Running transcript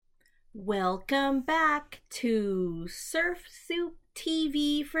Welcome back to Surf Soup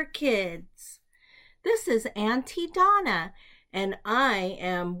TV for Kids. This is Auntie Donna, and I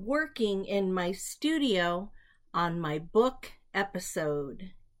am working in my studio on my book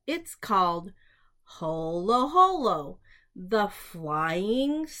episode. It's called Holo Holo, the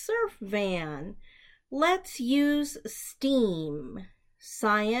Flying Surf Van. Let's use STEAM,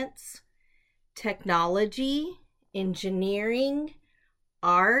 science, technology, engineering,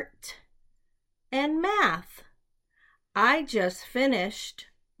 art, and math. I just finished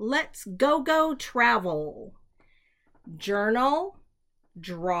Let's Go Travel. Journal,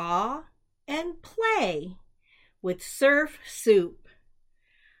 draw, and play with Surf Soup.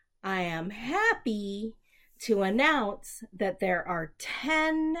 I am happy to announce that there are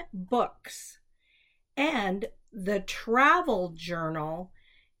 10 books and the travel journal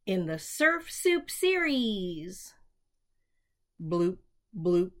in the Surf Soup series. Bloop,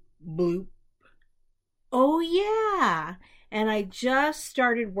 bloop, bloop. Oh yeah, and I just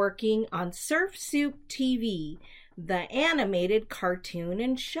started working on Surf Soup TV, the animated cartoon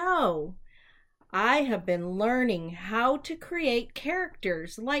and show. I have been learning how to create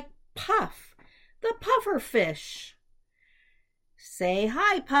characters like Puff, the pufferfish. Say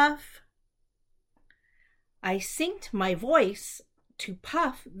hi, Puff. I synced my voice to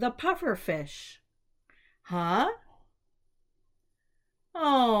Puff the pufferfish. Huh?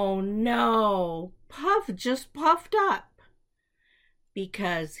 Oh no, Puff just puffed up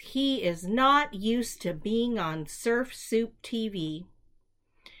because he is not used to being on Surf Soup TV.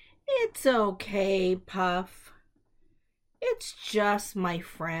 It's okay, Puff. It's just my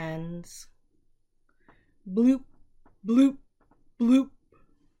friends. Bloop, bloop, bloop.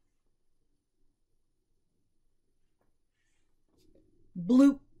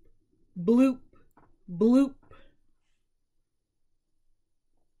 Bloop, bloop, bloop.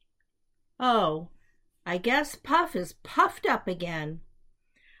 Oh, I guess Puff is puffed up again.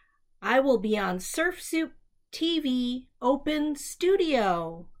 I will be on Surf Soup TV Open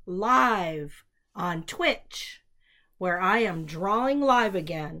Studio live on Twitch, where I am drawing live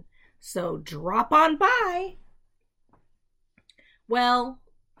again. So drop on by. Well,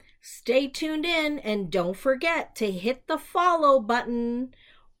 stay tuned in and don't forget to hit the follow button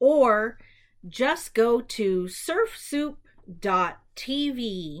or just go to surfsoup.tv.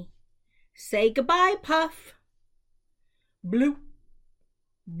 Say goodbye, Puff. Bloop,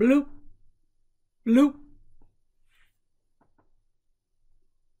 bloop, bloop.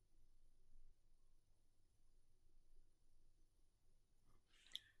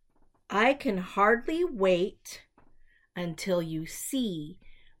 I can hardly wait until you see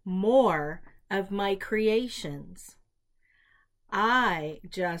more of my creations. I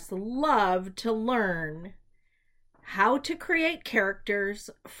just love to learn how to create characters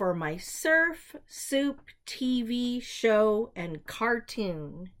for my Surf Soup TV show and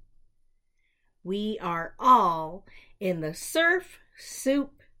cartoon. We are all in the Surf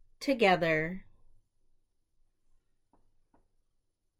Soup together.